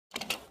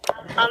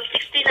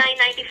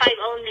$69.95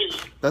 only.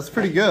 That's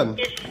pretty good.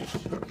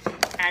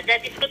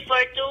 That is good for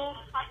two.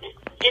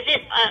 Is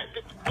it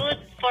good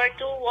for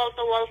two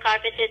wall-to-wall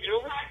carpeted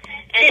rooms?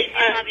 And if you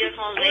have your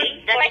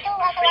hallway, that is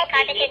wall-to-wall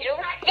carpeted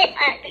rooms.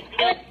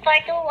 Good for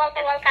two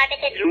wall-to-wall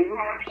carpeted rooms.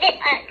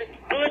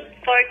 Good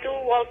for two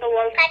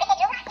wall-to-wall carpeted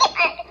rooms.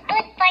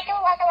 Good for two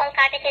wall-to-wall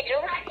carpeted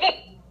rooms.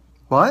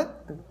 What?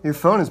 Your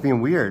phone is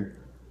being weird.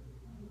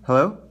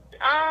 Hello?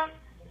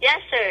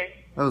 Yes, sir.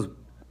 That was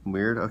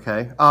weird.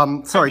 Okay.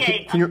 Sorry.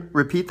 Okay. Can you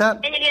repeat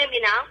that? Can you hear me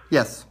now?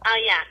 Yes.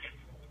 Yeah.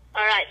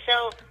 All right.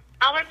 So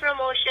our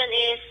promotion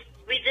is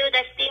we do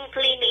the steam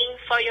cleaning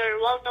for your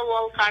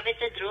wall-to-wall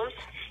carpeted rooms,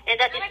 and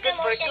that is good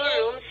for two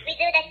rooms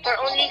for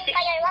only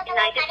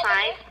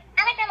 $69.95.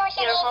 Our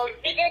promotion is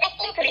we do the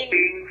steam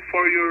cleaning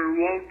for your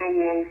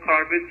wall-to-wall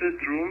carpeted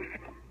rooms.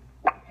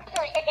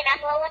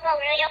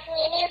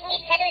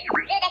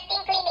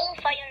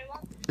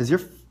 Is your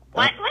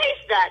What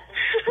is that?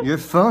 your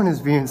phone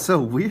is being so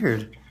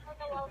weird?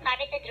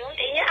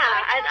 Yeah,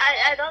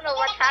 I don't know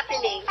what's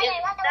happening. Is that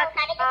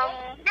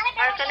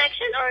our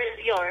connection or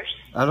yours?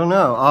 I don't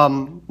know.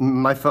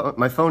 My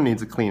phone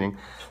needs a cleaning.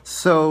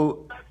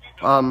 So,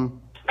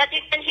 But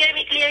you can hear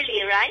me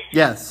clearly, right?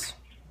 yes.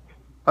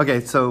 Okay.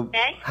 So,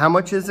 Okay. how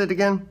much is it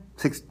again?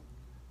 $69.95.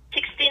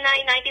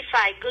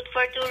 $69.95, good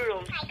for two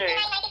rooms, sir,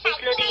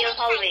 including your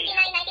hallway.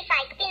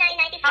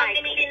 How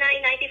many?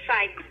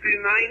 $69.95.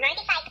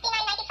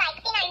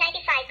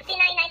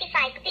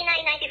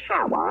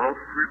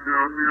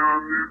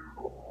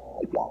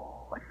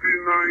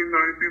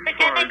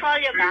 Can I call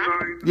you back?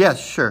 Yes,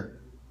 sure.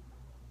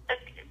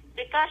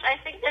 Because I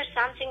think there's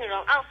something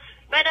wrong. Oh,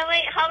 by the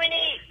way, how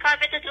many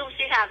carpeted rooms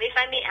do you have, if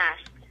I may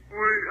ask?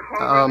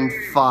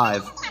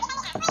 5.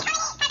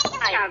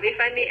 If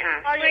I may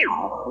ask. How many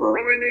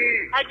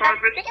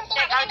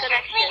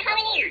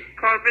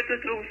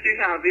carpeted rooms do you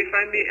have, if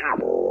I may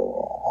ask?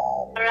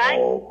 Alright?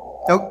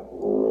 Oh.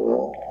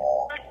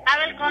 I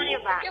will call you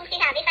back.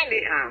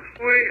 May ask.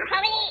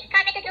 How many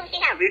carpeted rooms do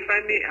you have? If I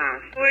may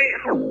ask.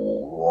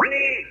 How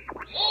many?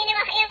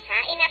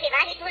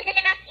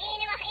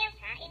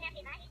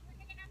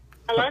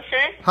 Hello,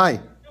 sir? Hi.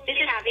 This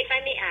is if I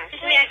may ask. This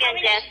is me again,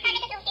 Jessie.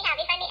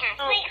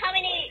 How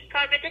many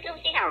carpeted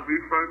rooms do you have?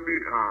 If I may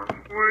ask.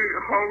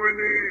 How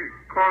many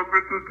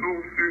carpeted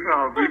rooms do you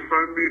have, if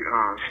I may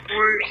ask?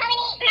 How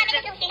many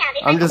carpeted rooms do you have?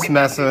 I'm just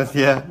messing with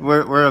you.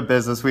 We're a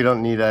business. We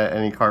don't need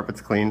any carpets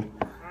cleaned.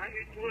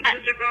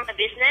 A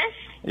business?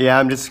 Yeah,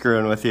 I'm just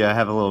screwing with you. I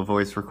have a little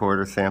voice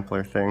recorder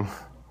sampler thing.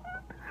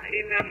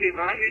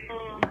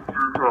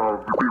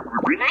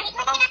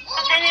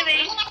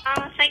 Anyway,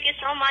 thank you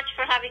so much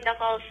for having the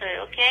call, sir,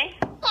 okay?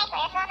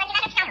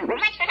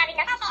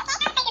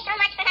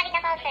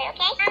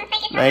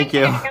 Thank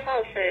you.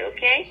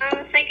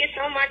 Thank you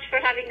so much for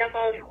having the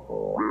call.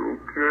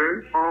 Okay.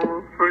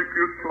 Thank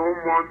you so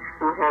much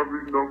for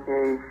having the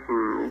call,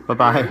 sir.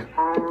 Bye-bye.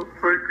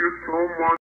 Thank you so much.